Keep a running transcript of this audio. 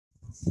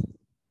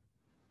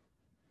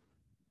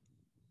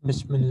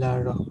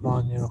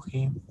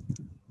Bismillahirrahmanirrahim.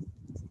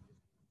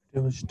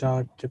 We will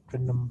start chapter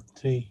number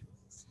 3,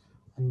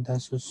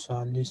 Andasus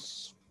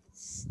Salis.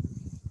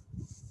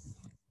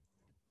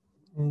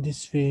 In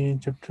this way,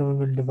 chapter we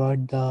will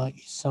divide the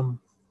ism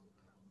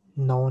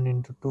noun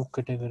into two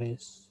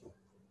categories.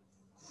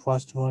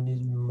 First one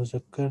is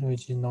muzakkar,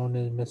 which is known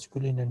as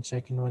masculine, and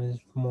second one is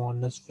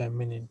muannas,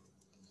 feminine.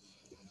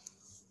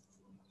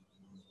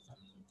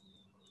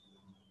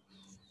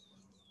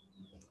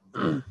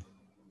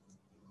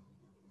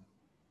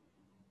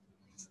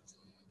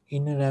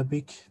 In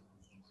Arabic,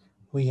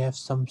 we have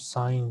some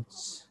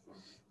signs.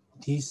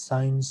 These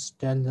signs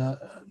tell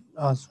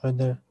us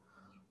whether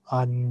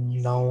a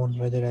noun,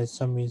 whether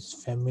ism is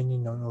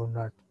feminine or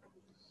not.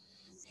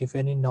 If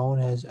any noun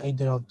has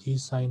either of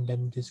these signs,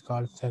 then it is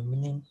called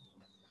feminine.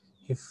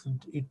 If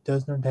it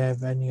does not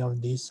have any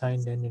of these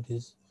signs, then it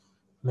is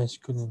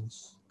masculine.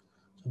 So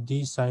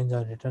these signs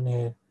are written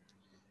here.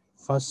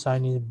 First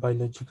sign is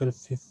biological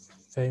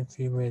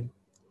female.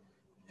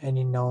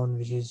 Any noun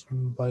which is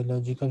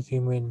biological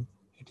female,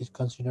 it is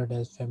considered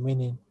as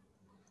feminine.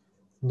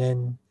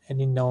 Then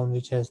any noun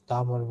which has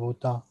ta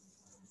marbuta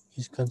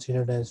is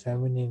considered as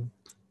feminine.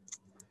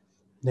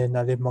 Then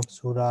alif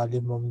maksura,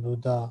 alif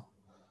mamduda.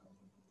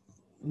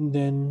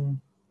 Then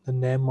the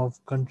name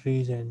of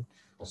countries and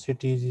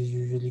cities is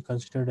usually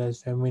considered as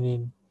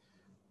feminine.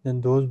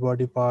 Then those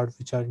body parts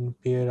which are in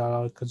pair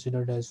are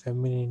considered as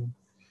feminine.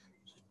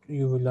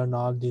 You will learn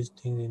all these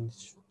things in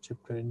this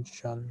chapter,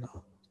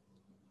 inshallah.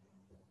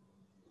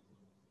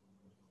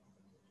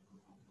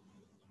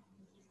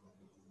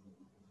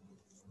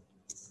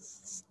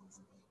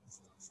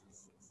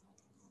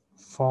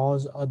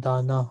 Fawz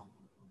Adana.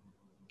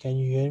 Can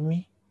you hear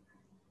me?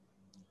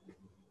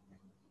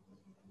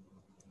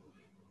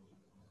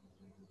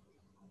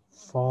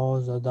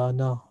 Fawz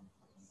Adana.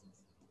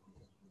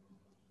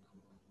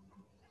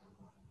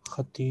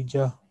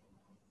 Khatija.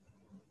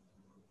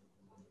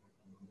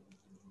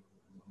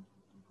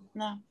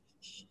 No.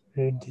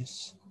 Read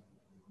this.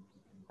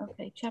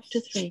 Okay,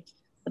 chapter 3.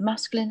 The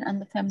masculine and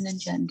the feminine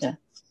gender.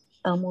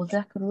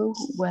 Al-Mudhakaru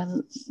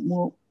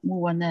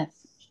wal-Muwannath.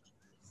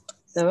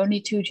 There are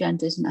only two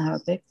genders in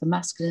Arabic, the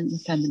masculine and the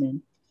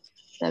feminine.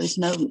 There is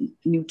no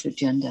neuter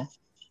gender.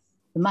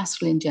 The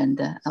masculine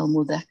gender,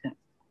 al-Mudhakar.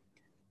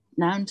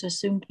 Nouns are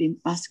assumed to be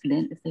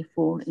masculine if they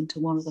fall into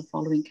one of the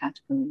following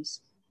categories.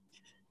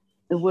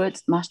 The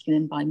words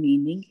masculine by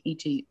meaning,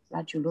 e.g.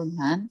 rajulun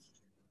man,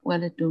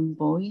 waladun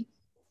boy,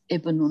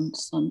 ibnun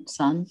son,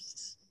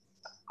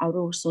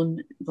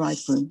 arusun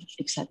bridegroom,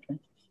 etc.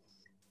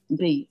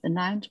 B. The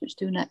nouns which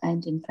do not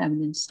end in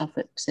feminine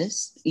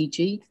suffixes,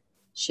 e.g.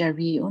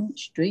 shari'un,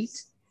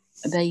 street,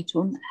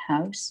 baytun,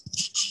 house,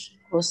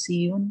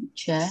 kursiyun,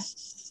 chair,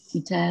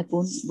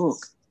 kitabun,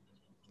 book.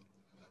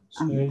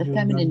 So The you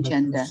feminine learn the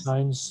gender. two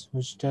signs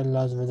which tell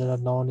us whether a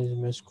noun is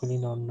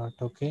masculine or not.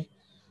 Okay,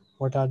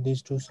 what are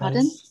these two signs?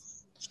 Pardon?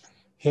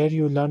 Here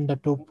you learn the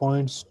 2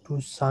 points,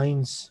 2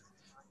 signs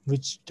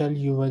which tell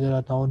you whether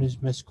a noun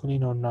is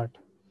masculine or not.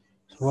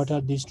 So what are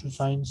these 2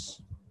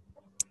 signs?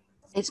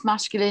 It's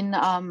masculine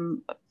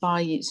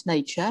by its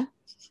nature.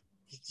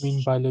 It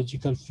means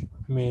biological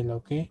male,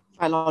 okay?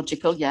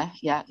 Biological, yeah.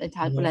 It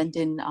will end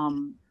in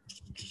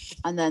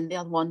and then the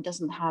other one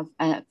doesn't have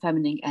a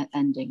feminine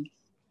ending.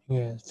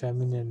 Yes,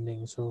 feminine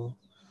ending. So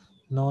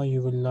now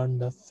you will learn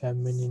the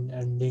feminine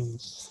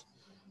endings.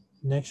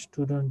 Next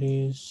student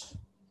is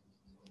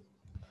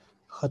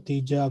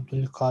Khatija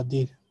Abdul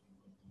Qadir.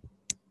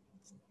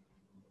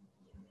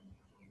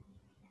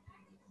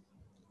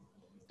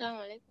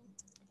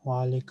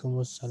 Wa alaikum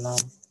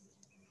assalam.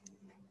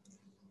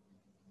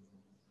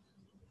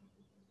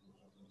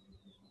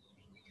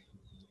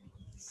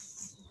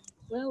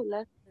 Well,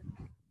 let's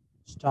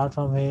Start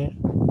from here.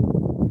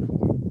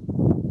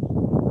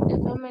 the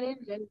feminine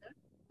gender,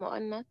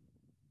 mu'annas.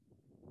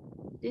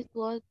 This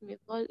word may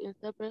fall in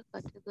several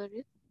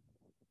categories.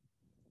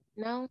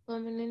 Noun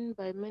feminine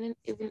by meaning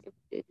even if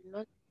they do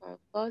not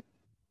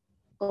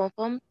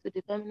conform to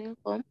the feminine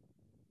form.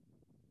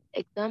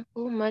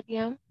 Example,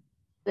 Maryam,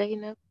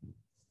 Zainab,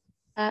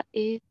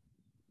 Ha'id,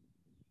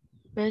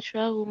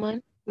 menstrual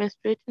woman,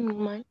 menstruating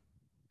woman,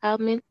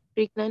 Hamil,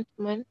 pregnant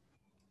woman,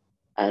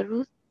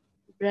 Arus,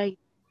 bride.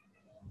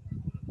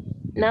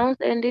 Nouns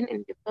ending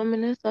in the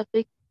feminine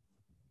suffix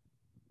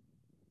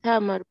ta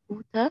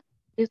marbuta,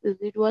 this is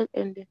usual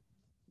ending.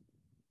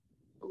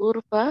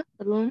 غرفة,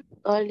 room,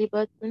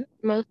 طالبة,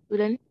 male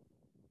student,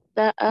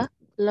 ساعة,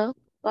 clock,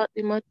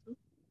 فاطمة,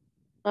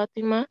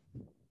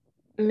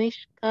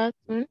 مشكاة,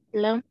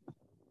 lamp,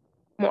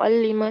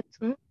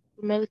 معلمة,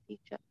 female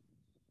teacher.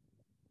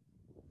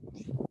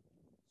 So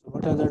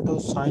what are the 2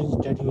 signs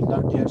that you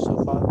learned here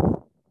so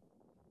far?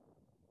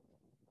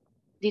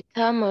 The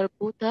ta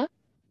marbuta.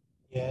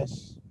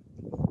 Yes.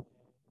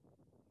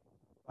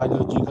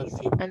 Biological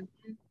female. And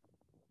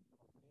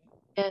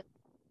yes.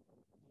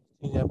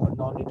 These happen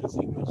only to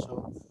female,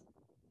 so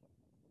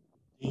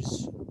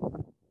these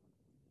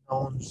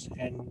nouns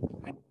and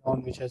any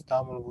noun which has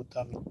ta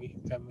marbuta will be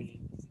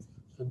feminine.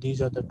 So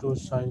these are the two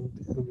signs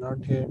we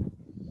learned here.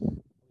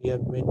 We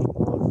have many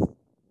more.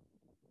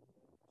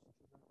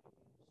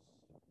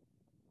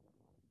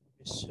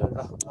 Mr.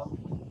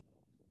 Rahma.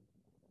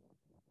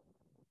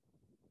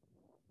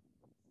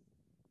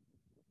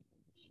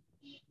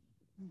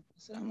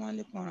 Assalamu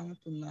alaikum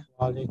warahmatullah.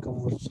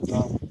 Walaikum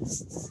assalam.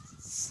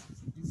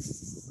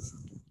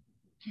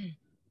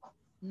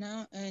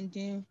 Now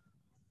ending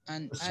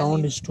an The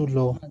sound is too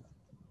low.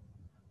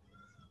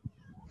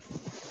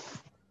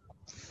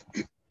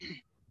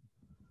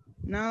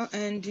 Now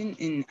ending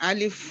in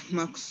alif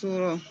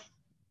maksuro.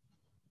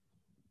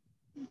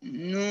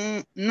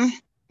 No, no,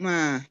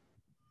 ma,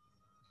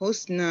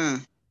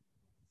 husna,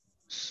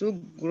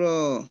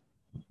 sugro,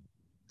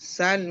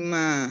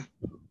 salma.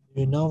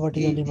 You know what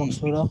is Ali Iji.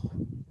 Maksura?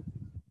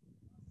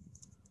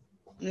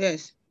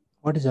 Yes,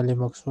 What is Ali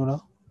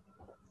Maksura?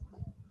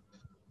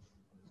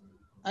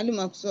 Ali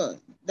maksur.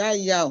 That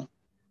yao.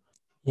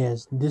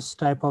 Yes, this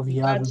type of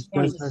ya That which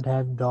does point. not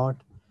have dot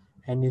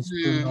and is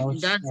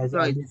pronounced That as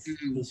point. alif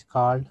is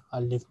called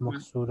alif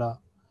maksura.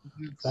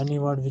 So any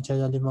word which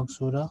has alif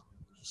maksura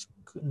is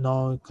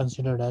now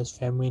considered as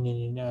feminine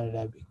in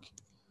Arabic.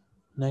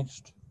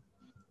 Next,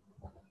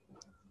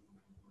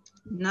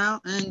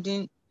 Now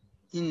ending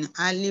in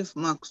alif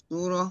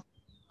maksuro.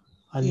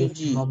 alif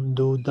Iji.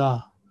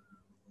 mamduda.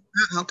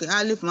 Okay,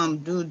 alif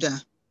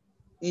mamduda.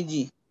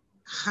 Iji.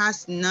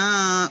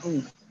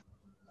 Hasna'u.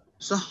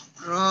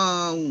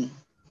 Sahra'u.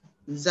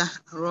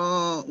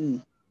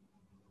 Zahra'u.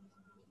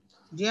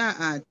 There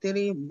are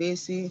three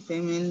basic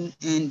feminine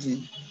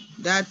endings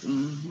that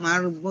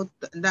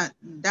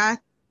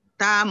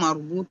ta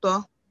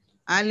marbuta,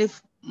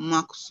 alif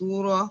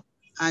maksura,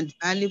 and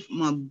alif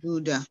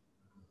mabduda.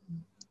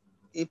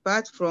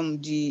 Apart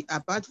from the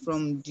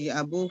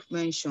above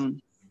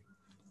mentioned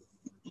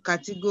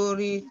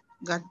categories,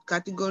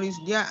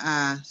 there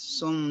are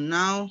some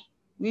now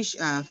which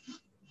are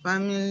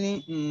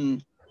family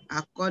in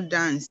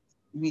accordance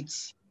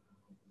with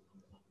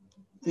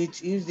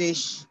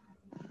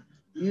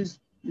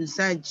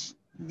usage.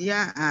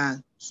 There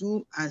are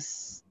two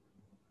as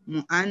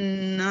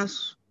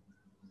muannas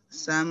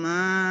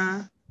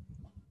samayun.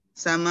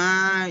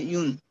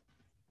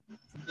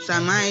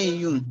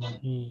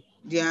 Mahi.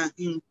 They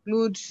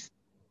include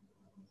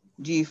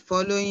the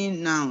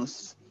following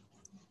nouns: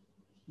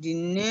 the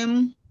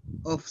name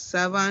of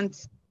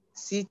servants,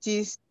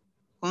 cities,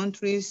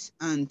 countries,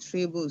 and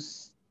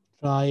tribes.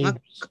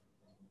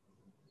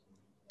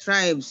 Tribes.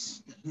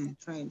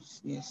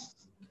 Tribes, yes.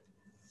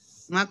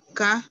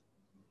 Makkah,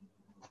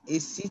 a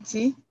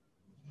city.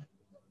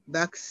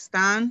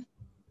 Pakistan,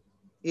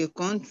 a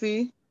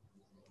country.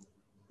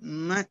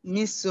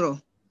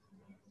 Misr,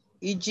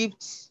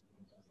 Egypt,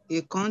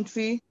 a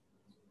country.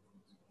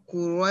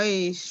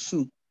 Quraysh,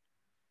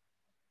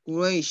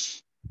 A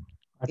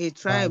a tribe.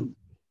 tribe.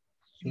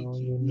 So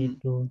you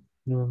need to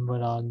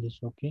remember all this,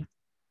 okay?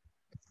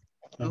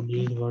 And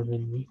Okay. these words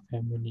will be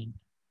feminine.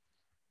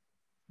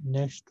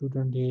 Next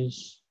student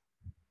is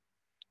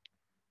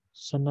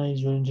Sana. Is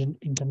your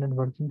internet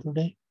working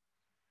today?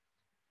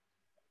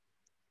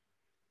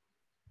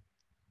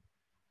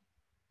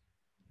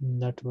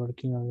 Not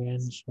working again.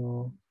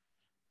 So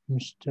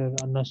Mr.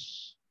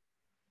 Anas.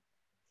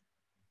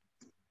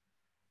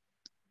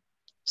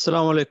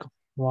 Assalamu alaikum.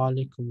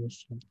 Walaikum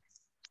assalam.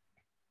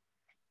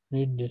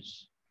 Read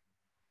this.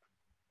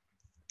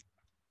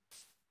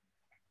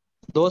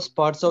 Those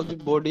parts of the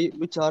body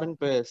which are in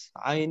pairs: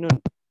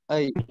 Ainun,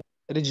 eye;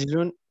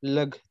 Rijlun,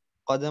 leg;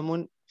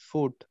 Qadamun,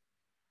 foot;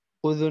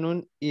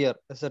 Udhunun, ear,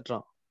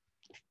 etc.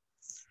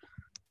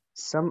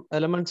 Some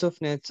elements of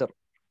nature: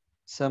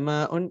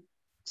 Sama'un,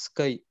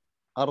 sky;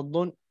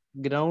 Ardun,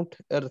 ground,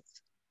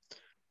 earth;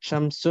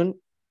 Shamsun,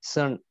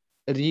 sun;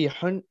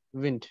 Rihun,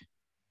 wind.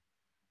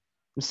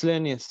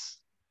 Miscellaneous.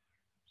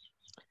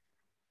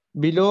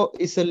 Below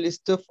is a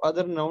list of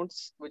other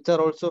nouns which are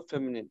also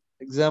feminine.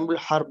 Example: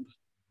 harb,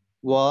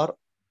 war;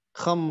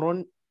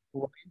 khamrun,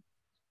 wine;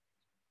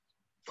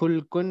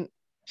 fulkun,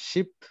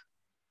 ship;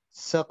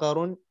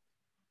 sakarun,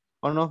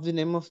 one of the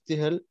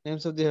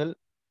names of the hell;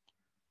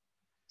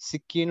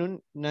 sikinun,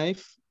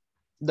 knife;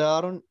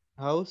 darun,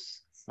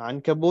 house;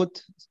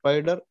 ankabut,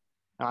 spider;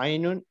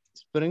 ainun,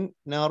 spring;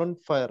 narun,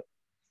 fire.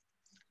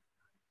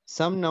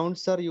 Some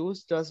nouns are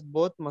used as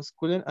both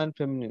masculine and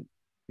feminine.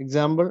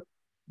 Example: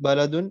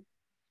 baladun,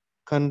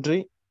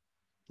 country;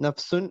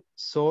 nafsun,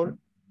 soul;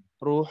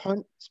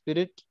 ruhun,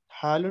 spirit;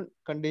 halun,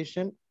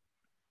 condition;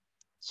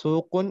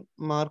 suqun,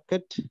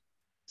 market;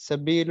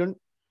 sabilun,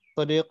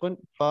 tariqun,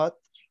 path;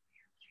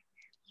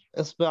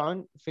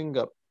 isba'un,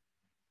 finger.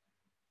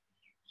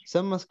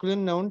 Some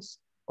masculine nouns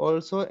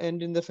also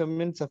end in the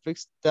feminine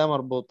suffix ta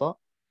marbuta.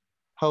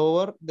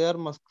 However, they are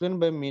masculine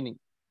by meaning.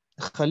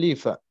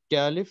 Khalifa,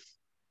 caliph;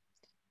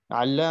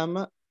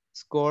 allama,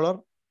 scholar;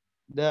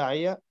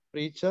 da'iya,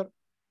 preacher;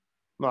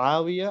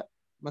 muawiya,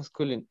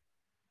 masculine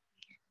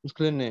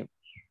name.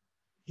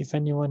 If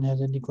anyone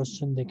has any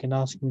question, they can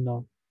ask me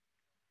now.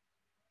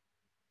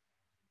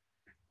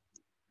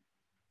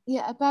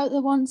 Yeah, about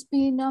the ones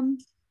being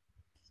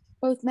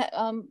both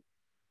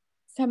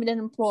feminine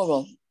and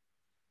plural,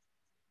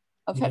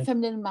 Yes.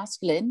 feminine and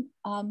masculine,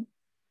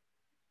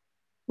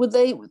 would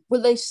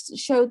they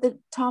show the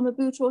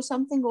Tamabuta or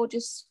something, or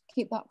just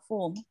keep that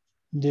form?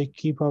 They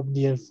keep up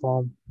their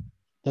form,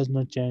 does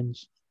not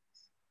change.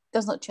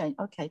 Does not change.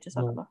 Okay, just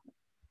No.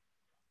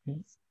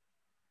 Okay.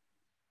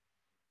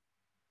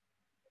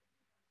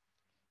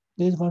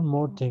 There's one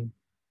more thing.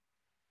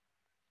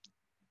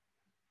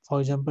 For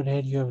example,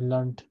 here you have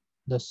learnt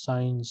the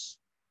signs,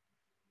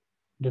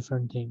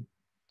 different thing.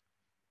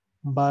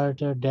 But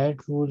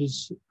that rule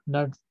is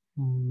not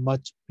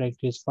much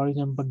practiced. For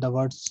example, the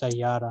word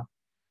sayara.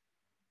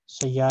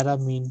 Sayara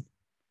mean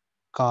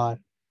car.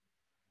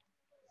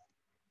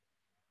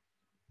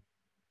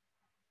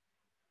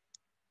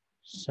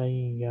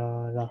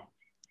 Sayara.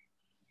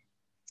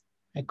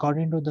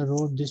 According to the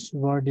rule, this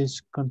word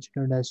is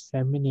considered as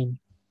feminine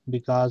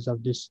because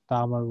of this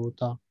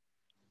tamarvuta.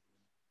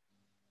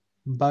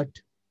 But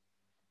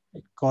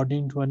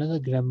according to another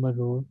grammar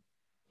rule,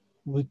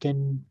 we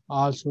can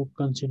also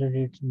consider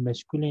it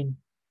masculine.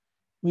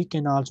 We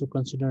can also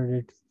consider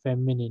it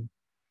feminine.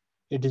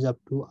 It is up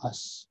to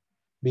us.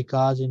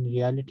 Because in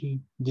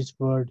reality, this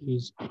word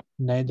is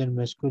neither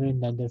masculine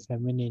neither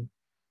feminine.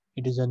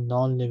 It is a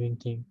non-living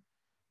thing.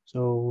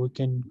 So we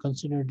can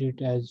consider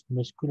it as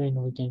masculine,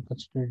 we can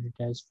consider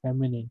it as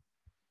feminine.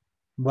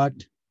 But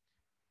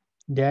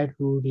that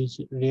rule is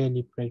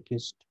rarely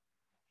practiced.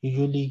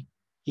 Usually,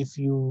 if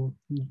you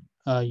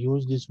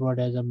use this word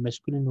as a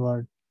masculine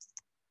word,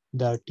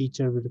 the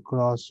teacher will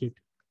cross it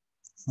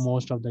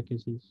most of the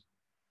cases.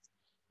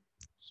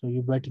 So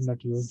you better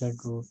not use that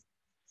rule.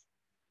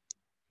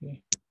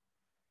 Okay,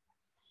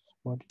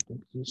 what it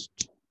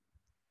exists.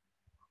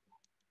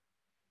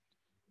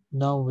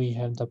 Now we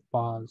have the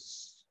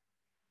pause.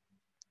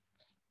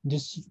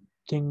 This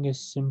thing is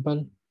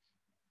simple.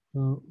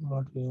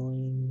 What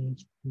we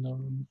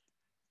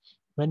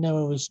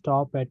whenever we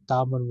stop at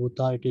tam or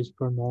buta, it is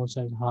pronounced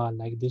as ha.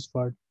 Like this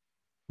word,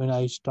 when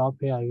I stop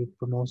here, I will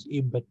pronounce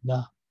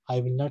ibna. I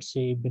will not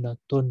say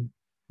ibnatun,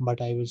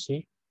 but I will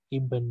say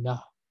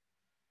ibna,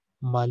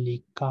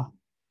 malika,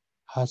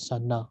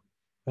 hasana.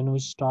 When we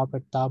stop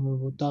at tam or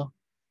buta,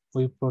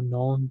 we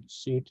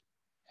pronounce it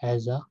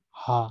as a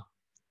ha.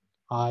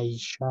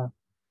 Aisha,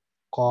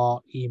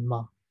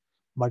 qaima.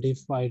 But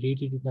if I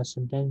read it in a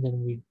sentence,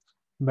 then we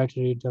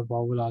better read the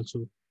vowel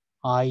also.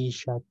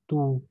 Aisha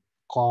tu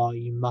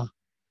qaima.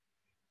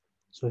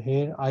 So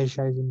here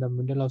Aisha is in the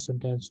middle of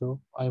sentence,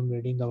 so I am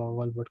reading the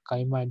vowel, but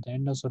Kaima at the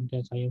end of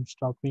sentence I am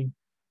stopping,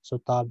 so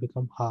ta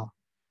become ha.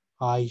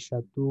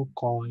 Aisha tu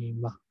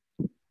qaima.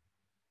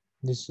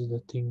 This is the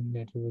thing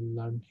that you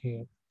will learn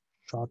here.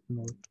 Short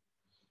note.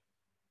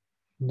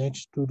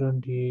 Next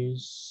student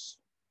is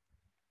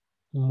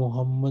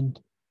Muhammad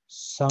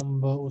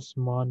Samba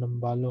Usman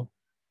Ambalo.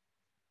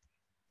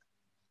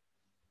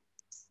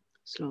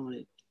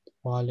 Assalamu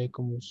Wa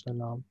alaikum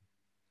assalam.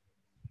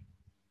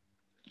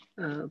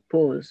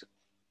 Pause.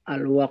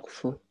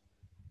 Al-waqfu.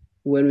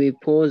 When we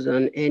pause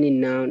on any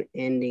noun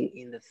ending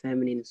in the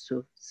feminine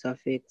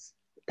suffix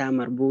ta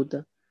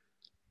marbuta,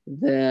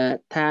 the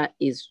ta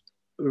is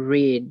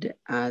read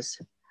as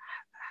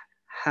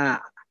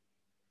ha.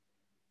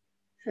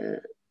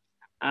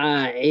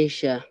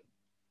 Aisha.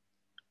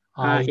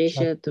 Aisha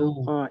Aisha tu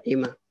tu.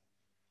 qa'ima.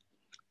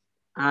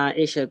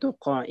 Aisha tu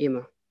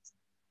qa'ima.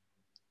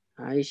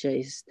 Aisha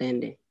is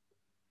standing.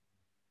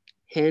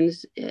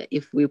 Hence,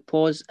 if we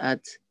pause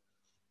at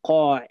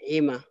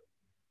qa'ima,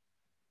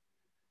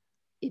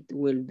 it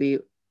will be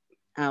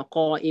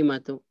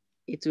qa'imatu.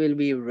 It will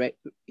be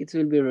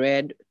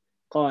read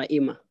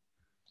qa'ima.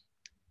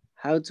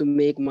 How to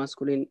make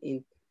masculine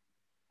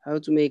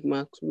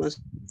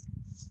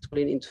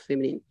into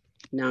feminine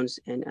nouns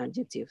and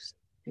adjectives.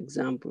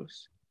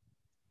 Examples.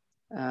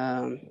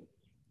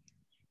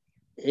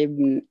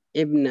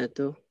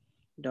 Ibnatu,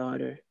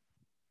 daughter.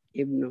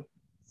 Ibnu.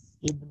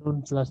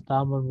 Ibnun plus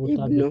ta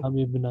marbuta Ibnu. become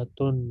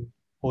ibnatun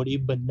or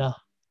ibna.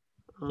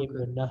 Okay.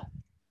 Ibna.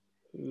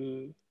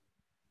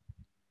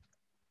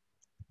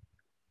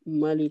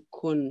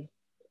 Malikun,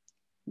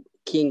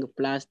 king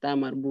plus ta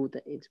marbuta,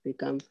 it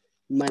becomes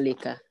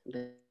Malika,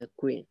 the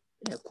queen.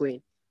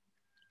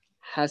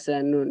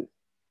 Hasanun,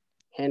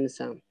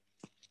 handsome,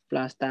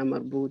 plus ta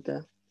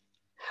marbuta,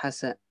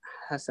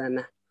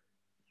 Hasana,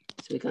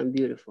 it's become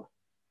beautiful.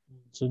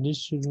 So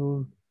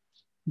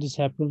this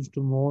happens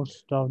to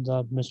most of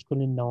the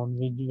masculine noun.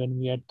 When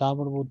we add ta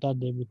marbuta,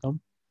 they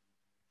become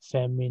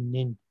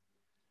feminine.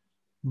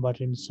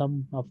 But in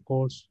some, of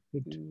course,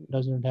 it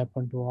doesn't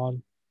happen to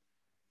all.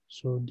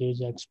 So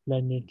there's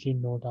explanatory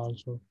note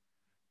also.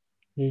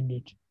 Read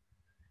it.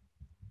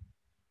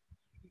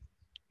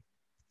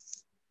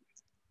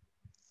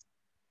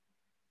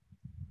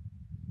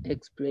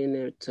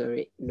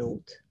 Explanatory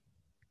note.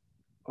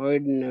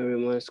 Ordinary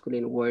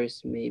masculine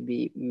words may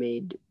be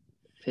made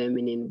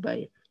feminine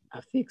by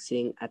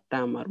affixing a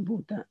ta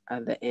marbuta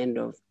at the end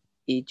of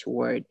each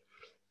word,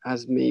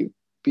 as may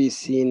be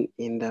seen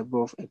in the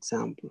above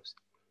examples.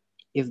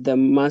 If the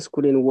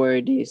masculine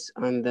word is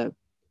on the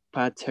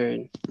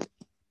pattern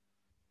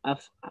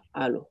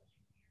af'alu,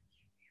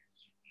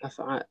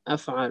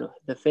 أفعل.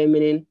 The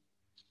feminine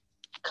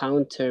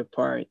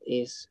counterpart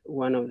is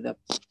one of the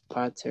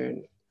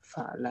pattern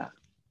فعل.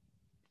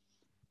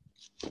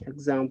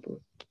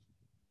 Example: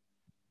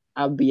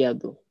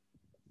 أبيض,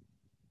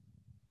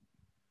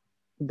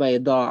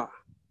 بيضاء,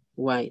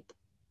 white,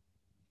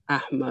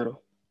 أحمر,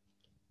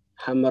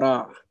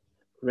 حمراء,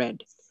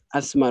 red,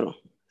 أسمر,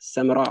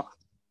 سمراء,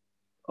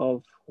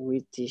 of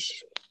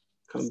whitish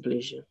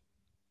complexion,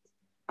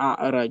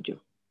 أعرج,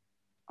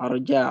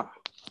 أرجاء,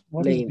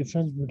 What is the lame.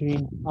 difference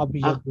between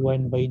Abiyadu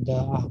and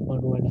Baida,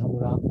 Ahmaru and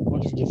Hamra?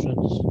 What is the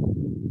difference?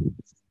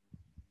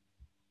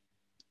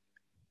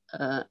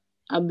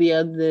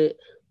 أبيض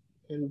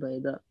and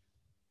بيضاء.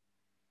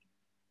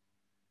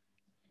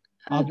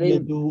 I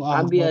think Abiyadu,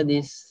 أبيض Ahmaru,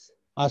 is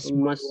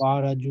Asmaru,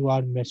 Araju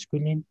are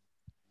masculine,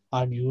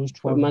 are used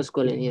for for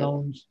masculine, masculine yeah.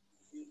 nouns,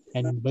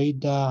 and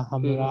Baida,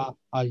 Hamra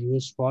are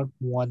used for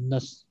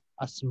muannas,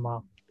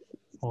 Asma.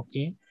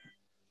 Okay.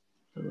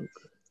 Okay.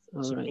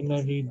 All right.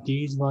 Similarly,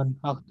 these one,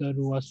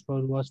 Akhtaru,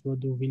 Asfaru,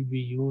 Aswadu will be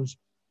used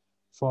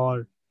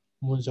for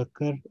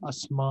Muzakkar,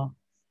 Asma,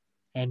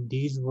 and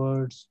these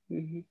words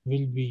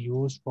will be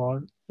used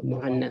for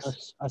مؤنث.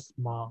 Muannas,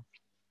 Asma.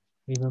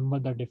 Remember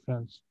the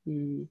difference.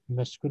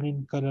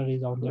 Masculine color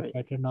is on the Right.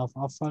 pattern of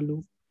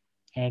Afalu,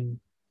 and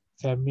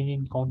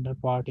feminine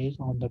counterpart is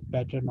on the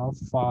pattern of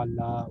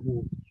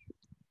Falau.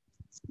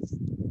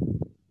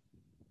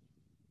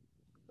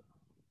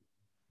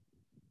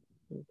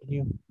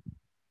 Continue.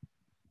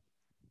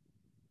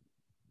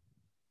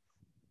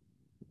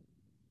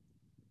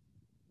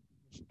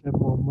 Mr.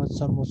 Muhammad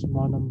Sam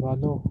Usman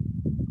Ambalo.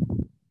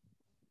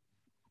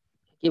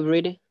 Keep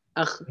reading.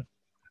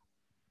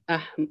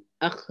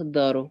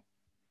 أخضر,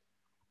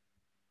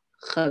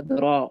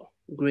 خضراء,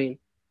 green,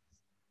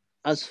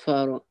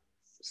 أصفر,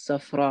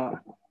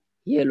 صفراء,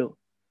 yellow,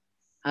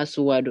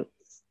 أسود,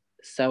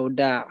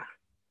 سوداء,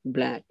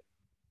 black,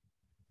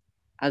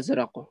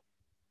 أزرق,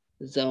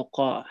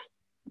 زرقاء,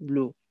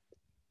 blue,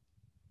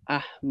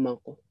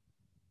 أحمق,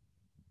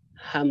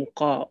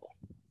 حمقاء.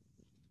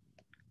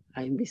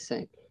 I'm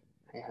beside.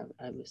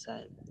 I'm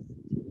beside.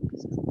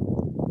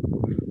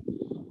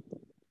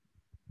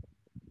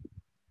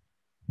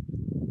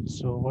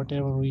 So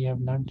whatever we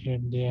have learned here,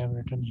 they have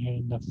written here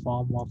in the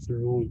form of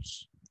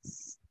rules,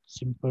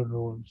 simple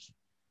rules.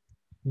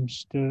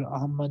 Mr.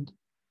 Ahmad,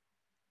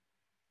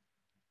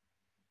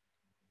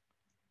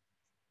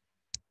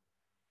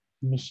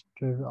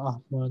 Mr.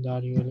 Ahmad,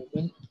 are you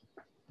available?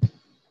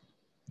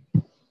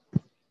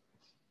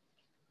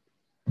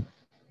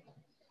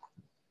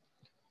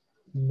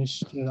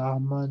 Mr.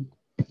 Ahmad,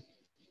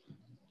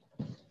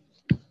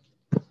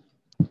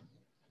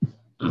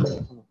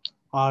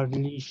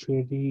 Arli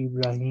Shady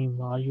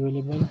Ibrahim, are you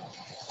available?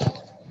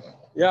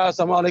 Yeah,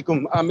 assalamu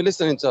alaikum. I'm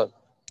listening, sir.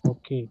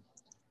 Okay.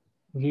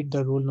 Read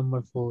the rule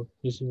number 4.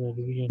 This is a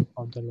revision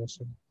of the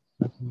lesson,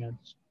 nothing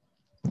else.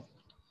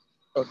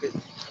 Okay.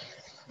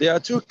 There are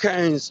two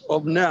kinds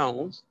of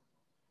nouns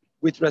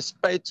with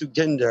respect to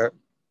gender.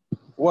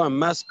 One,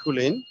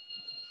 masculine,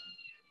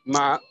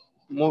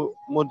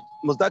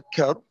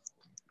 muzakkar.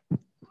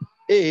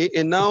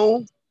 A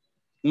noun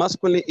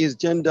masculine is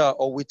gender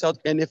or without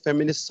any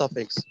feminine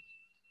suffix.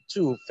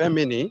 Two,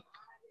 feminine,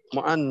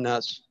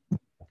 mu'annas.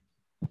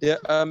 There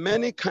are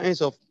many kinds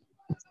of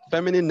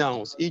feminine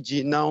nouns,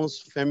 e.g. nouns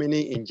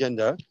feminine in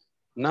gender,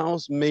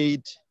 nouns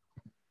made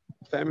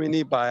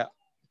feminine by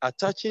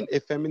attaching a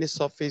feminine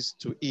suffix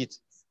to it,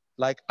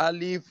 like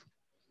alif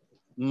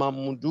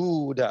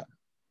mamduda,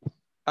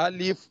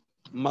 alif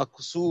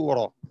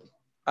maksura,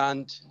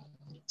 and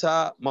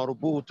ta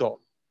marbuto,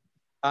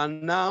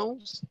 and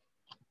nouns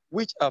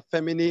which are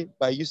feminine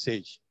by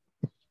usage.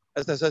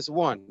 Exercise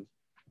 1,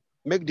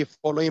 make the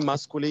following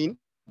masculine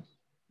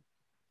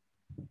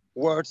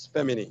words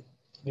feminine.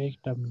 Wait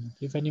a minute.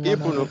 If anyone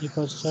has any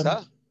question,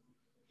 Sir?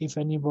 if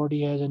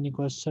anybody has any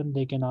question,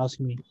 they can ask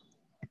me.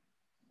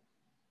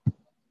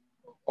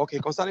 Okay,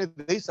 concerning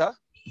this, sir?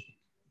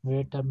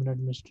 Wait a minute,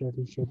 Mr.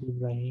 Rishad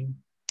Ibrahim.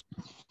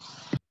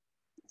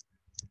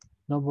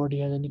 Nobody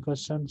has any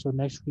questions. So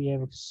next we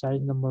have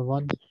exercise number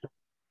 1.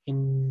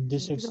 In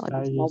this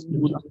exercise is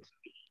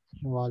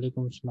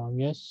Walaikum Salam.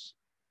 Yes.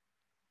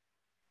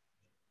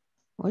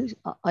 What is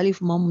Alif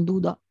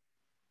Mamduda?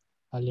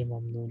 Ali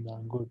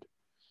Mamdouda. Good.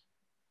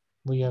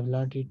 We have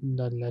learned it in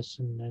the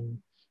lesson. And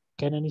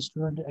can any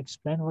student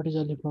explain what is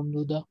Alif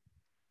Mamdouda?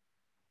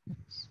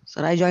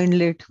 Sir, I joined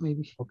late,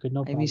 maybe. Okay,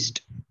 no I problem.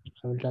 missed.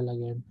 I will tell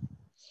again.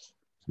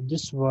 So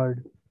this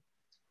word,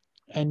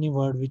 any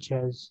word which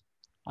has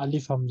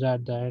Alif Hamza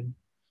at the end,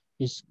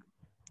 is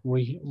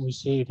we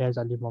say it has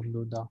Alif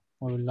Mamdouda.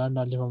 We will learn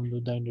Alif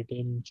Mamdouda in detail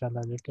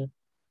inshallah later.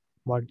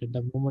 But at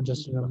the moment,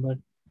 just remember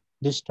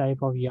this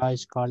type of ya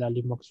is called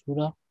Alif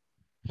Maksura,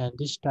 and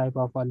this type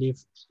of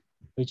Alif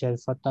which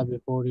has fatha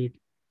before it,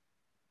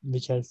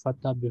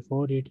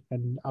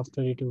 and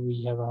after it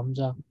we have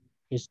Hamza,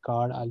 is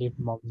called Alif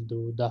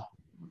Mamdouda.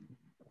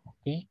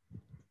 Okay,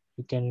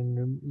 you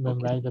can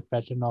memorize the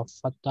pattern of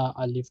fatha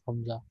Alif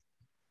Hamza,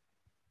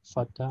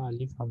 fatha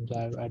Alif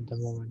Hamza at the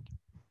moment.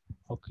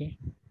 Okay.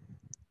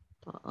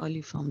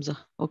 Alif Hamza.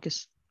 Okay.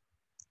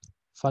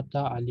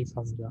 Fatah Alif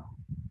Hamza.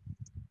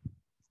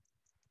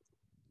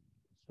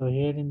 So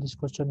here in this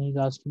question, he's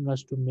asking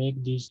us to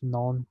make these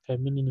noun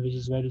feminine, which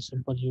is very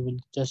simple. You will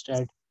just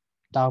add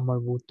ta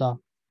marbuta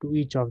to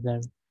each of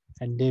them,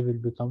 and they will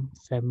become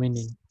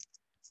feminine.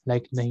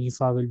 Like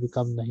Nahifa will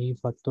become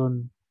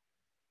Nahifatun,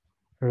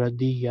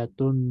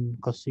 Radiyatun,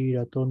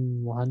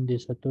 Qasiratun,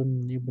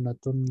 Muhandisatun,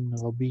 Ibnatun,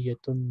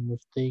 Ghabiyatun,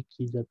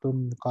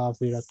 Mustaqizatun,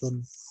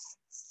 Kafiratun.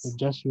 So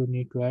just you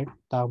need to add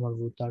ta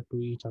marbuta to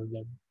each of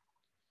them,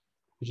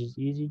 which is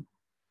easy.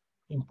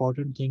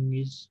 Important thing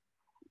is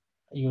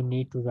you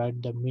need to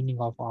write the meaning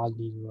of all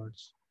these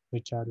words,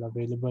 which are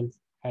available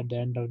at the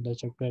end of the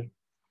chapter,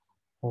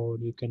 or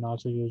you can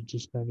also use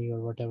dictionary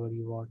or whatever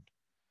you want.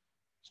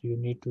 So you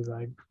need to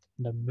write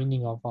the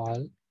meaning of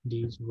all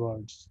these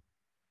words.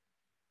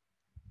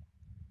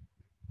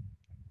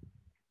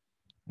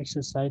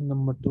 Exercise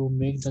number 2.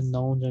 Make the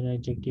nouns and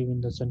adjective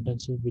in the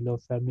sentences below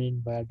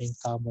feminine by adding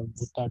ta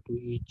marbuta to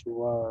each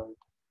word.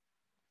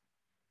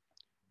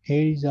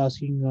 Here is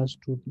asking us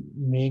to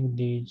make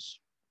these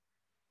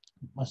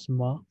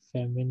asma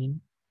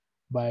feminine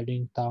by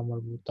adding ta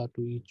marbuta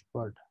to each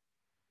word.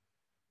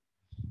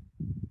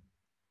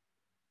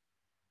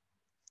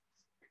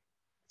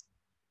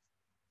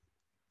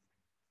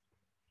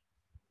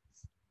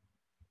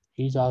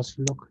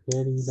 Look,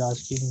 here he's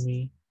asking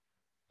me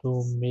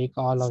to make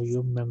all of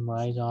you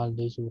memorize all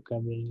this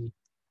vocabulary,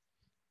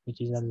 which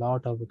is a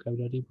lot of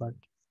vocabulary, but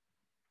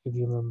if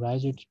you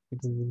memorize it,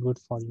 it will be good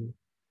for you.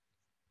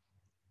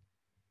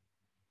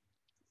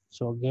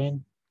 So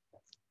again,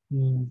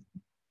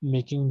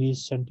 making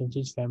these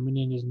sentences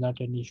feminine is not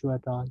an issue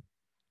at all.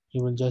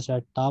 You will just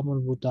add ta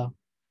marbuta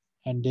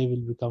and they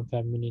will become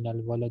feminine.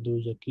 Al waladu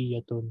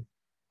zakiyatun,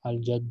 al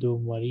jaddu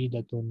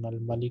maridatun, al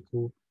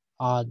maliku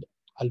ad,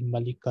 al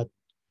malikat,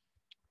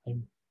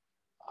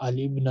 al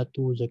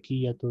ibnatu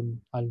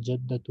zakiyatun, al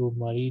jaddatu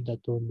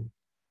maridatun,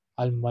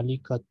 al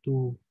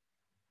malikatu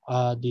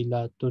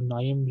adilatun.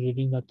 I am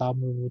reading the ta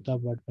marbuta,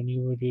 but when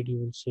you read, you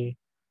will say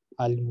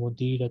al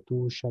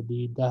mudiratu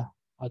shadida,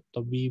 al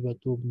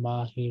tabibatu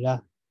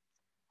mahira,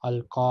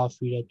 al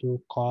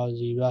kafiratu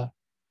qaziba.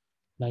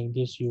 Like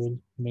this, you will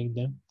make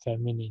them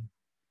feminine.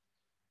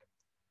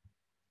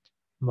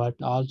 But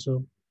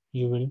also,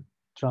 you will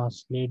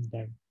translate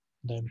them.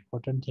 The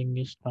important thing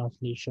is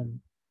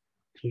translation.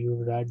 So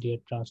you write their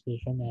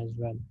translation as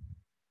well.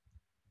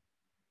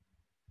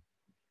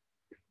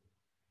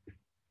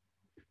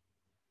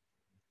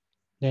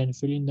 Then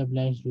fill in the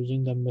blanks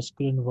using the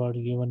masculine word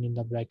given in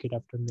the bracket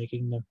after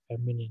making them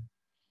feminine.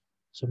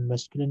 So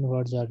masculine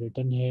words are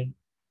written here.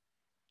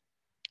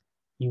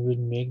 You will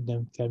make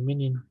them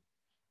feminine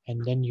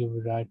and then you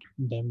will write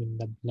them in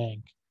the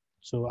blank.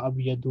 So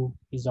abyadu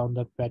is on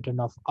the pattern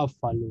of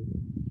afalu.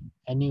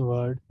 Any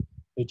word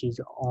which is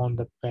on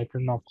the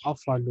pattern of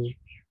afalu,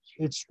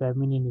 its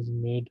feminine is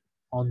made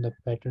on the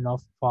pattern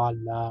of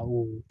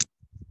falau.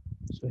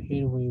 So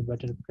here we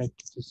better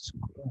practice this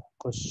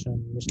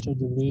question. Mr.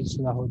 Jibreel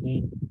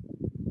Salahuddin.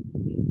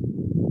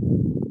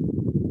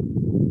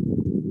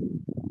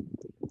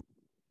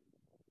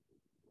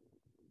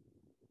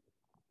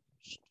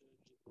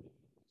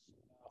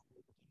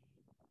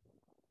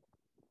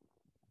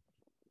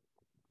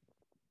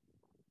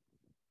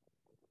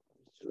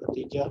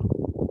 Khadija.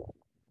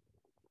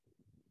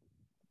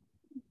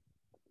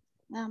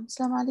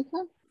 Assalamu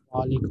alaikum.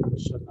 Alaikum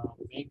assalam.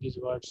 Make these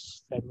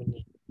words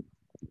feminine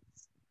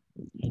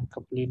and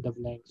complete the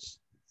blanks.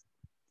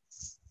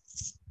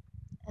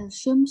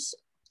 الشمس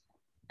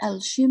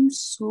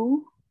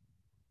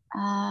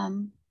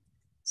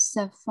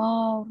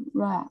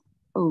سفراء.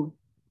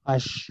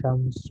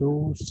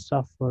 Ashamsu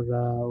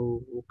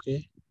Safarau.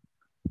 Okay.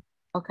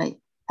 Okay.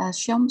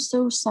 الشمس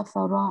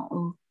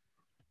صفراء.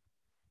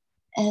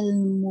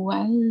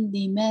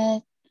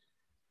 المعلمات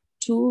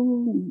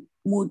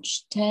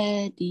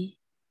مجتهدات.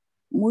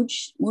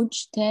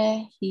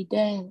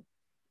 Mujtahida.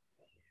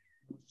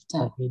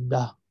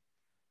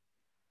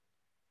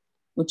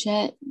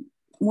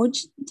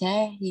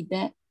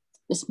 مجتهدات.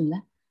 بسم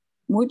الله.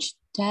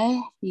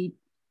 مجتهدة.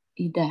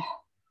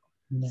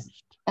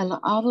 Next.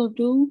 الأرض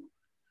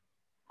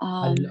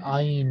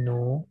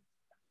Al-Ainu.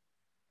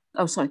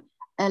 oh sorry.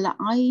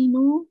 العين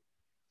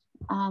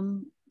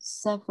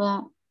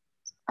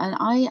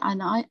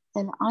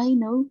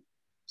العين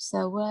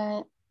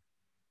سعودة.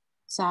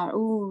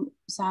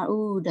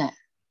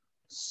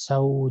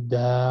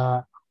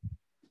 Sauda.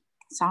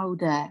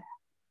 سعودة.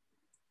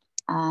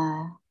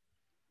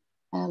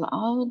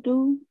 الأرض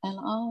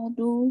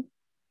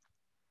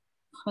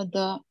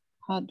خضراء.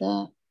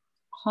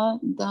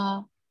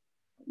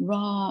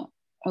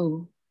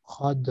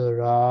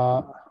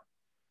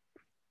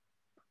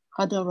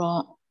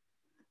 Khadra.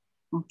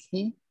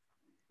 Okay.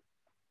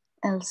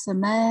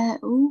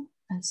 السماء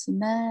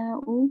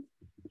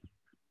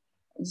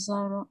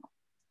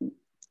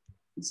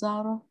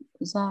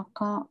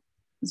زرقاء.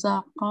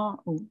 Zarqa.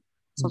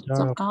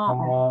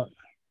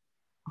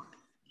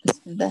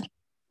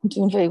 I'm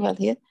doing very well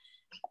here.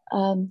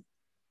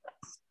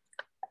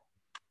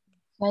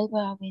 Okay,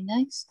 where are we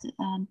next?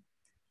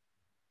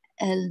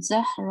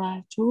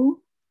 الزهرة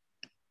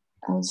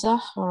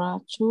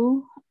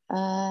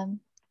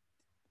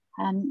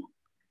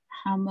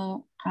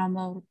هم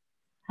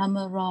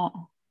حمراء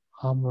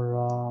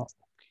Hamra.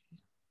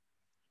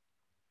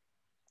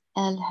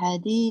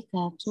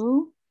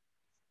 الحديقة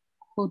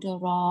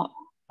خضراء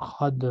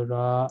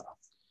Khadra.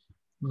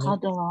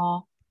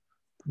 خضراء.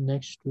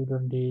 Next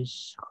student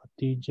is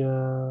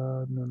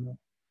Khatija. No.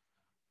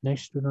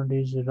 Next student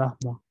is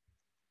Rahma.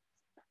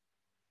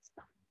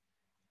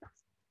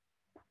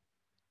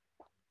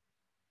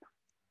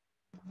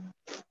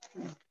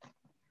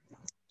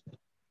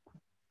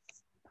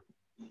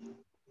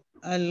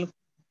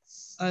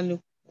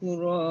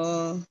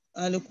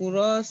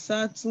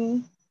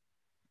 الكراسة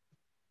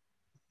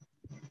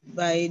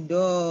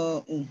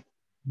بيضاء.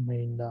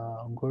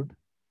 Minda. Good.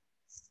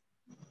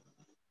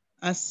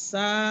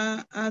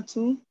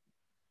 الساعة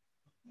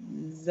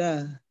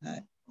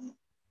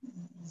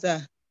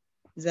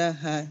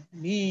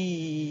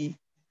ذهبية.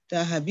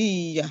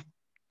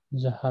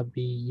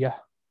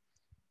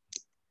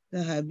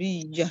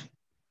 Zahabiyah.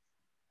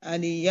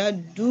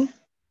 اليد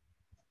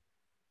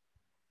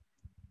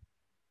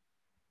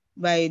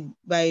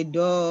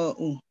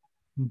بيضاء.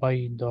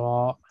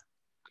 Baida.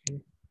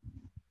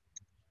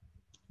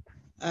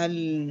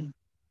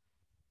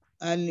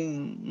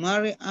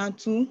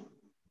 المرأة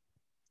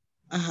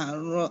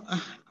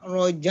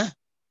أحرجة.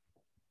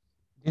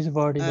 This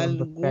word is on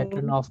the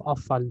pattern of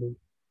afalu.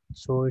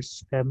 So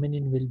its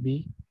feminine will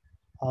be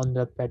on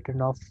the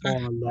pattern of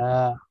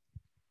fala.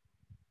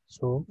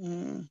 So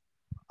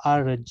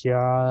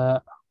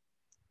arja.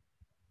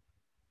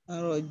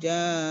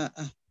 رجاء.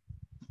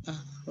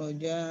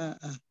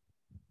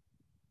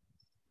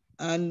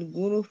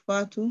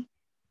 الغرفة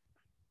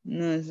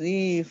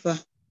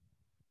نظيفة.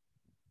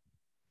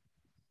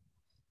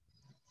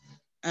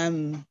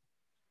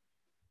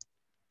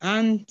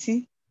 أنت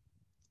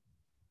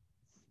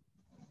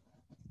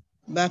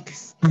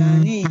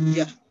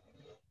باكستانية.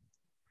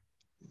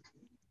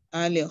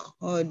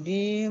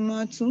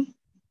 الخادمة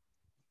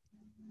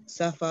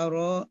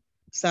سمراء.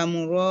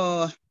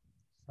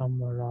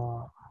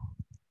 Samara.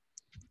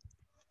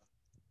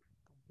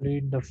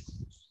 Read the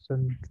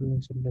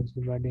sentence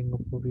dividing a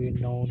Korean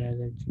noun as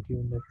adjective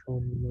in the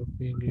shown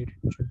being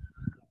relationship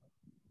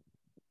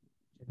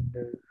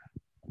gender.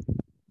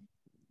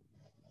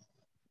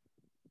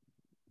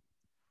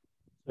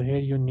 So here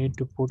you need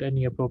to put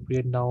any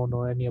appropriate noun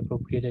or any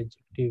appropriate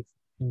adjective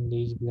in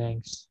these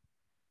blanks.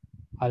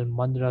 Al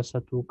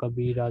madrasatu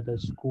kabira, the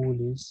school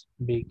is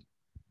big.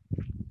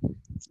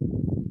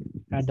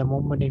 At the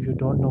moment, if you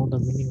don't know the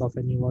meaning of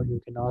any word,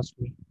 you can ask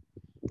me,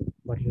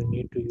 but you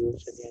need to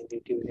use any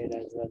adjective here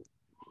as well.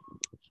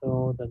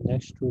 So the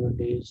next student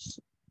is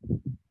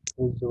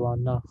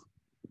Rizwana.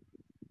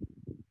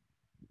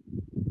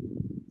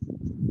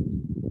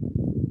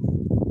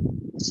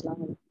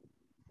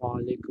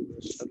 Walaikum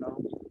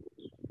assalam.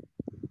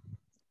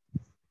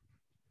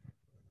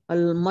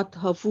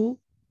 Al-mathafu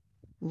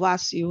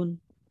wasiun.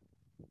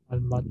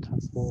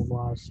 Al-mathafu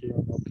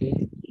wasiun, okay.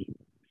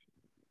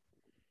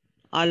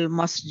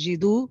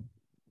 Al-masjidu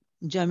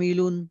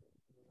jamilun.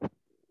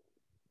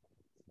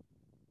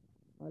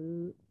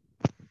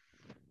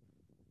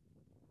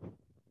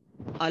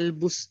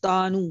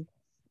 Al-bustanu.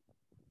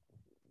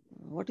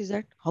 What is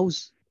that?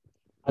 House.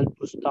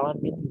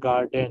 Al-bustan means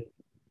garden.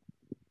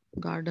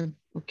 Garden.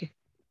 Okay.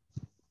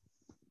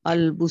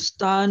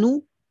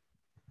 Al-bustanu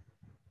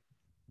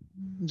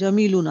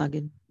jamilun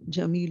again.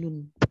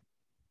 Jamilun.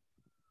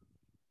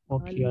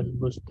 Okay,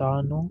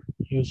 al-bustanu,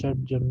 you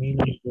said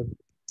jamilun.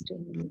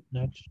 Jamilun.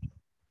 Next.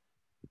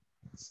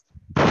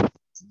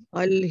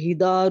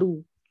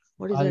 Al-hidaru.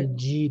 What is that?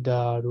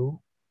 Al-jidaru.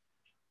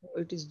 Oh,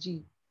 it is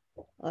G.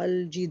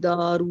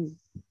 Al-jidaru.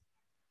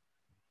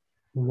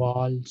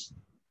 Walls.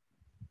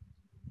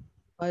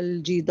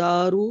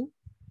 Al-jidaru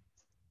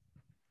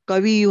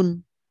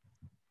kawiyun.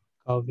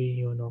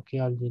 Kaviyun, okay.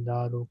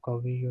 Al-jidaru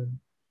kaviyun.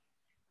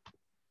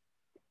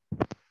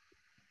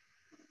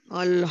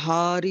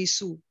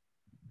 Al-harisu.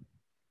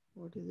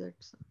 What is that?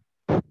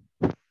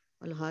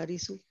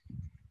 Al-harisu.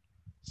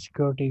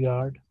 Security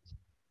guard.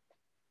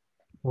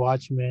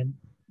 Watchman.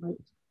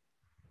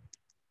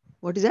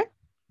 What is that?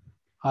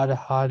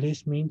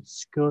 Al-haris means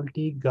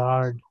security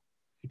guard.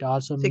 It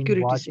also means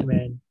Security.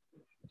 watchman.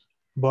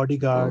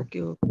 Bodyguard.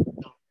 Okay,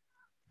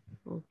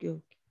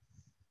 okay.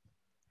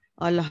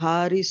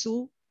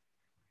 Al-harisu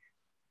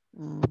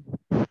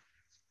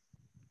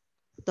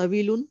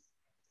tawilun.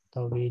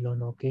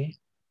 Tawilun, okay.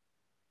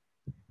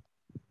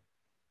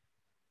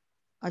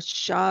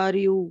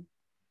 Ashariu.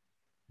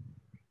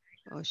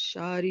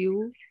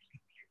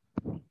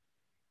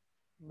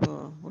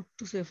 What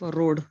to say for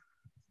road?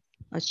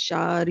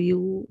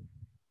 Ashariu.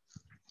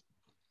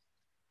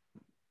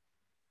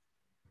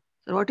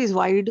 So what is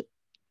wide?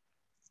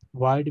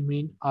 Wide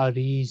mean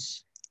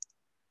aris.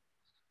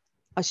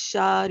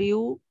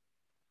 Ashariu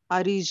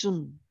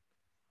arizun.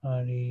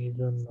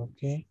 Arizun,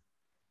 okay.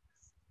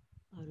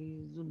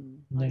 Arizun.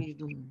 Next.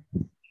 Arizun.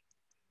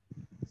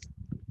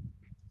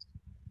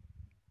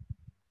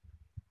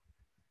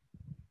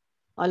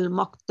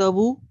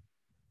 Al-maktabu.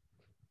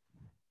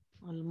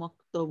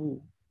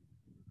 Al-maktabu.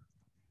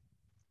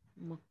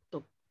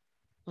 Maktab.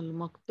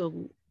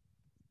 Al-maktabu.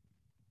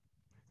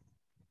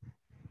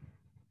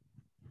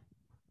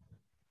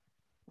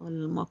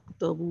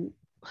 Al-maktabu.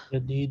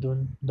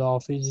 Jadidun. The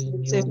office is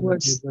new. Same The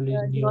words. table is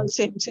Yeah,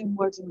 new. same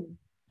words only.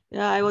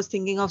 Yeah, I was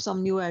thinking of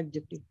some new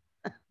adjective.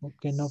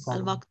 Okay, no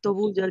problem.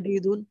 Al-maktabu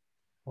jadidun.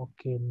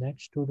 Okay,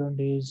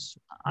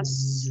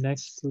 As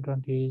next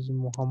student is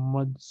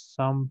Muhammad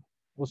Sam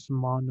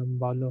Usman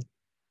Ambalo.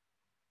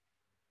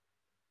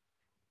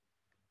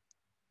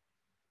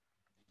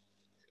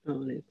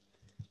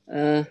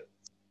 Uh,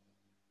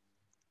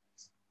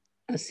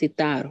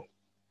 الستار.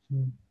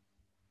 Hmm.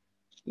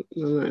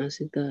 ما معنى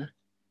الستار؟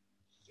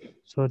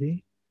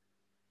 Sorry,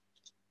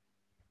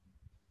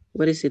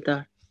 What is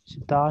sitar?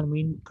 sitar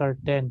mean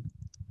curtain.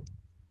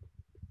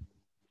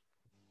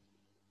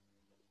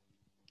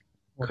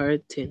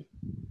 Curtain.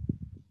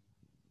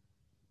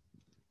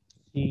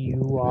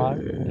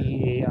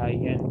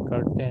 Curtain.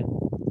 Curtain.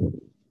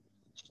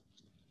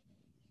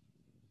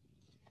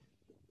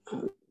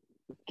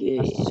 Okay.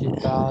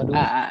 As-sitaru.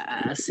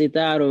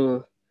 الستار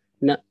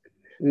ن-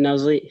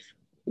 نظيف.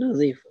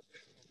 نظيف.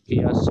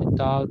 Okay,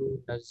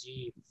 as-sitaru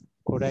nazif.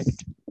 Correct.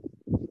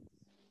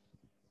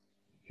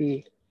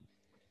 Hmm.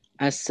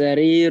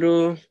 السرير.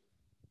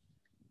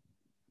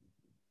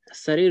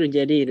 السرير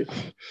جديد.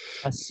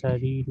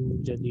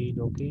 As-sariru jadid.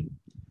 Okay.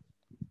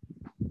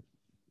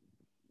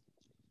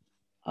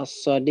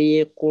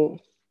 الصديق.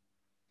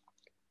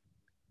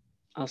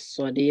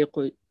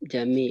 الصديق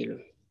جميل.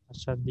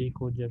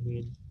 As-sadiqu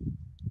jamil.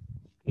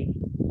 Okay.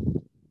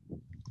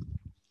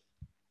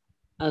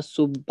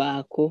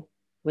 السباك.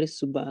 What is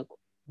سباك؟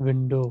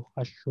 Window.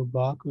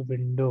 Ash-shubak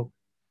window.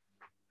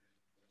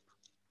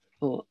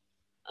 Oh,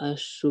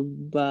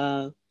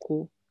 الشباك.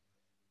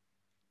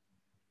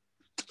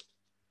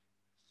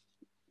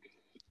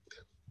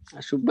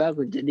 الشباك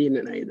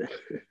جديد أيضا.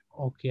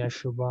 Okay,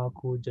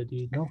 ash-shubaku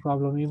jadid. No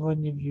problem.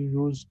 Even if you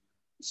use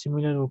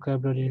similar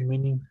vocabulary in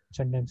many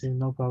sentences,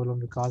 no problem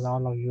because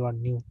all of you are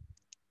new.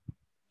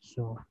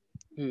 So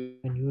you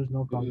can use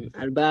no problem.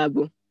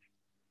 الباب.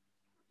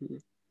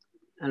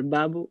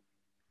 الباب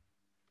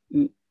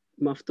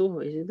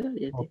مفتوح. ايش ده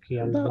يا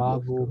Okay, الباب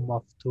al-babu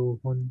مفتوح.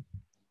 maftuhun.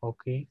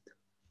 Okay.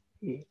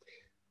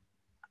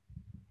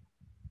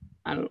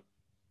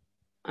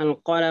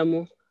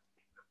 القلم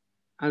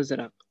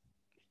أزرق.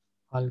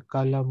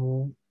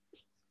 Al-kalamu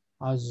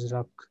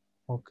azrak.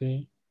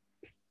 Okay.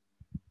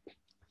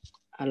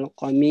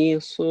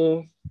 القميص.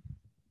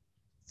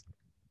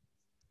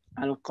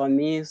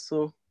 القميص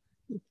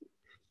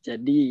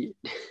جديد.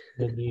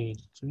 Jadid.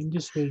 So in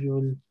this way, you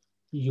will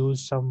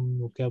use some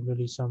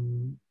vocabulary,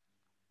 some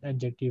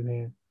adjective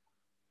here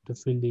to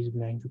fill these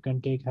blanks. You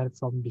can take help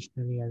from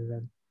dictionary as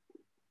well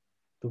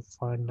to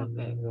find the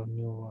meaning of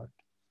new word.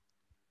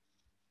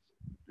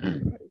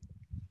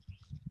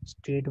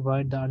 State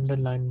why the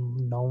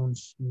underlined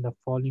nouns in the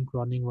following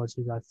Quranic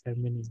verses are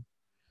feminine.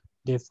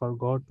 They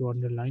forgot to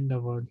underline the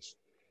words.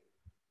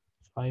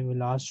 So I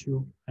will ask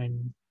you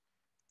and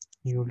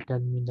you will tell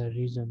me the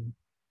reason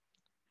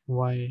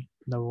why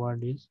the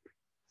word is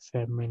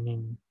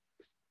feminine.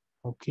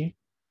 Okay.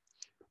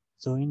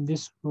 So in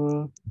this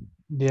word,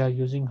 they are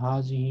using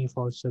hazihi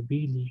for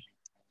sabili.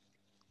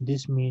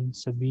 This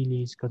means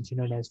sabili is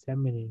considered as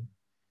feminine.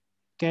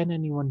 Can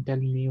anyone tell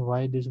me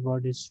why this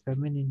word is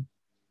feminine?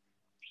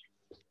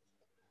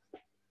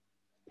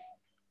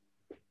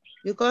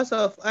 Because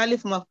of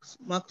Alif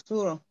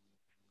Maksura.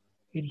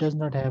 It does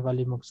not have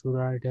Ali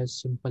Maksura, it has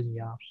simple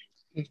ya.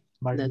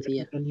 But Not let me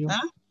here. tell you,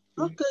 Huh?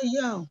 Okay,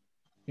 yeah.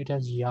 it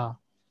has ya,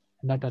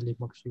 not Ali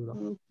Maksura.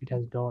 Mm, It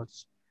has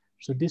dots.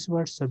 So this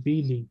word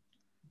sabili,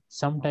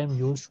 sometimes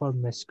used for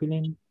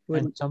masculine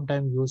What and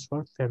sometimes used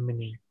for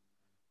feminine.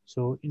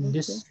 So in okay.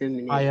 this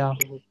feminine? ayah,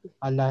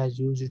 Allah has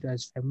used it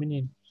as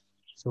feminine.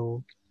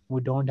 So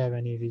we don't have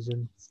any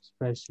reason,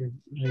 special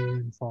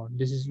reason for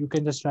this. Is you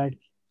can just write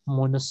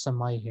Monas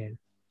Samai here.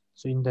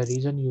 So in the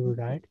reason you will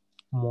write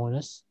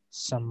Monas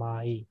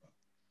Samai.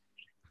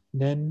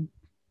 Then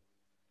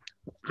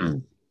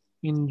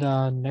in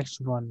the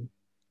next one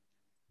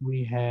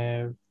we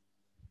have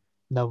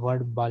the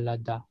word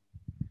balada.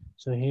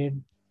 So here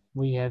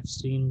we have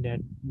seen that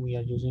we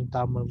are using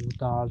ta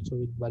marbuta also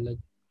with balad,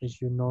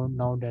 which you know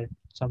now that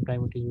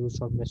sometimes it is used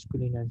for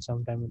masculine and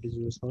sometimes it is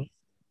used for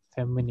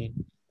feminine.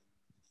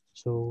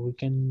 So we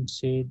can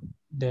say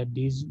that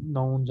these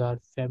nouns are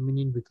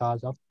feminine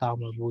because of ta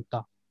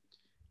marbuta.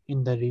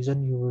 In the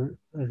reason you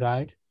will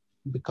write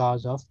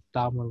because of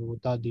ta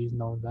marbuta, these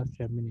nouns are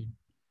feminine.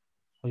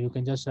 Or you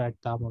can just write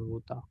ta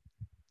marbuta.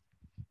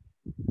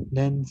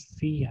 Then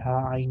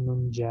fiha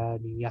ainun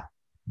jariyah.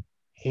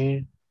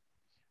 Here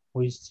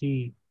we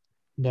see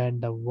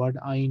that the word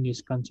ain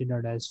is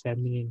considered as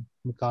feminine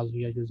because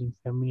we are using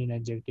feminine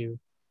adjective.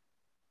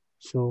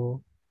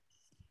 So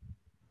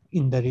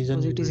in the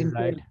reason because you it is will in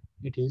write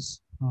it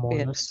is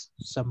monus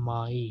pairs.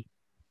 samai.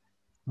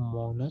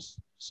 Monus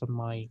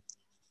samai.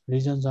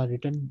 Reasons are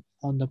written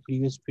on the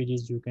previous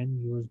pages, you can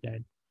use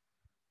that.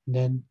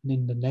 Then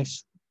in the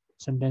next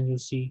Sometimes you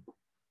see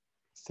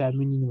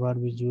feminine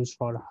verb is used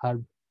for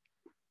herb.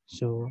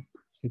 So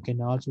you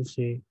can also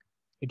say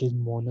it is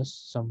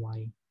Monus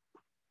Samai.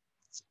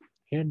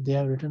 Here they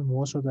have written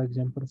most of the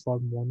example for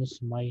Monus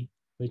Samai,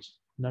 which is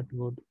not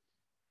good.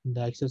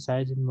 The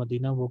exercise in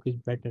Medina book is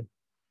better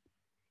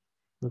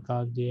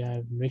because they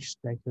have mixed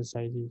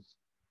exercises.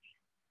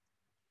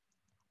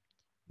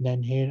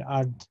 Then here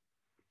Ardh,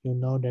 you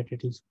know that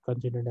it is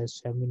considered as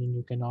feminine.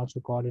 You can also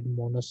call it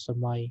Monus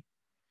Samai.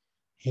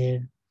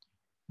 Here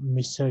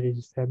Misr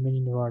is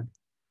feminine word.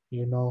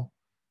 You know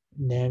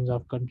names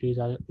of countries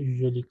are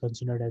usually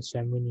considered as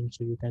feminine,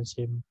 so you can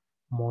say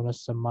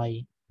Monus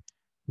Samai.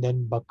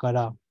 Then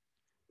Bakara.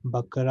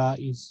 Bakara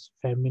is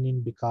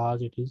feminine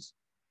because it is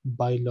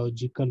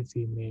biological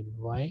female.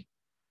 Why?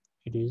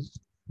 It is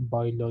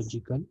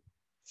biological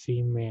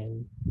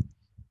female.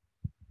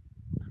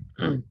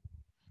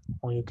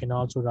 Or you can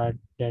also write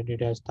that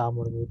it as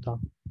Tamarbuta.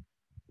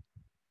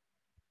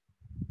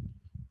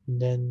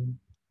 Then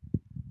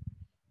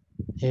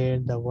here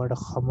the word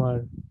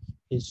Khamar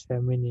is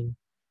feminine.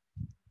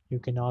 You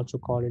can also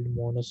call it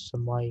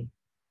Monosamai.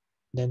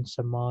 Then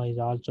Sama is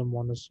also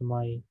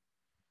Monosamai.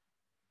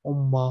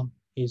 Umma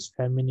is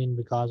feminine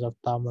because of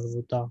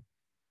Tamarbuta.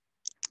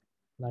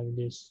 Like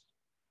this.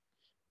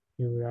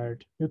 You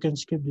write. You can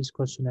skip this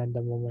question at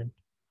the moment.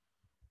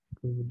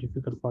 It will be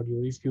difficult for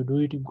you. If you do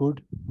it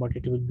good, but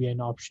it will be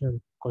an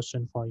optional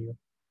question for you.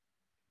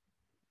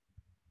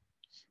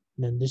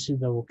 Then this is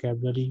the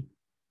vocabulary.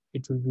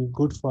 It will be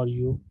good for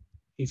you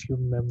if you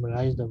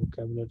memorize the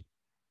vocabulary.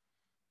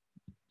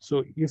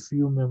 So if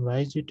you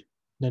memorize it,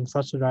 then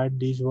first write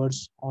these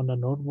words on a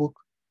notebook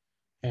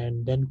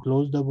and then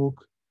close the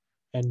book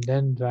and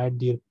then write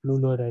their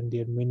plural and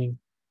their meaning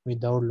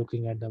without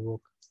looking at the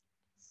book.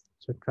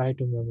 So try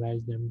to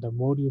memorize them. The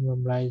more you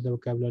memorize the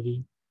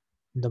vocabulary,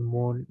 the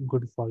more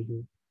good for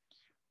you.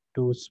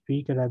 To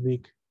speak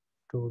Arabic,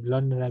 to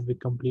learn Arabic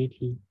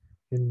completely,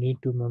 you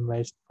need to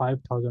memorize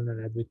 5,000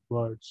 Arabic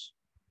words.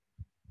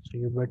 So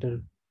you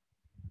better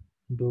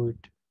do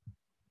it.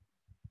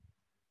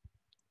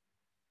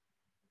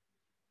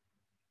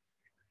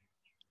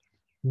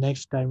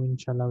 Next time,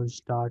 inshallah, we'll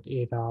start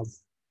Arab.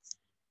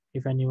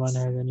 If anyone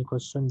has any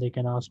question, they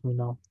can ask me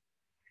now.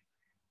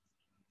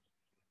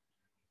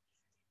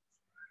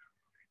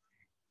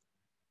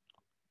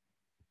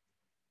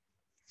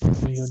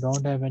 If you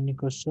don't have any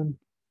question,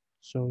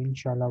 so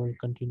inshallah, we'll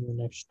continue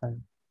next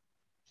time.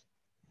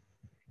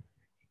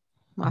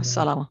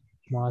 Masalama.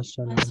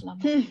 Maassalam.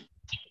 Assalamu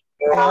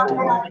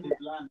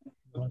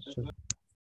Maassalam.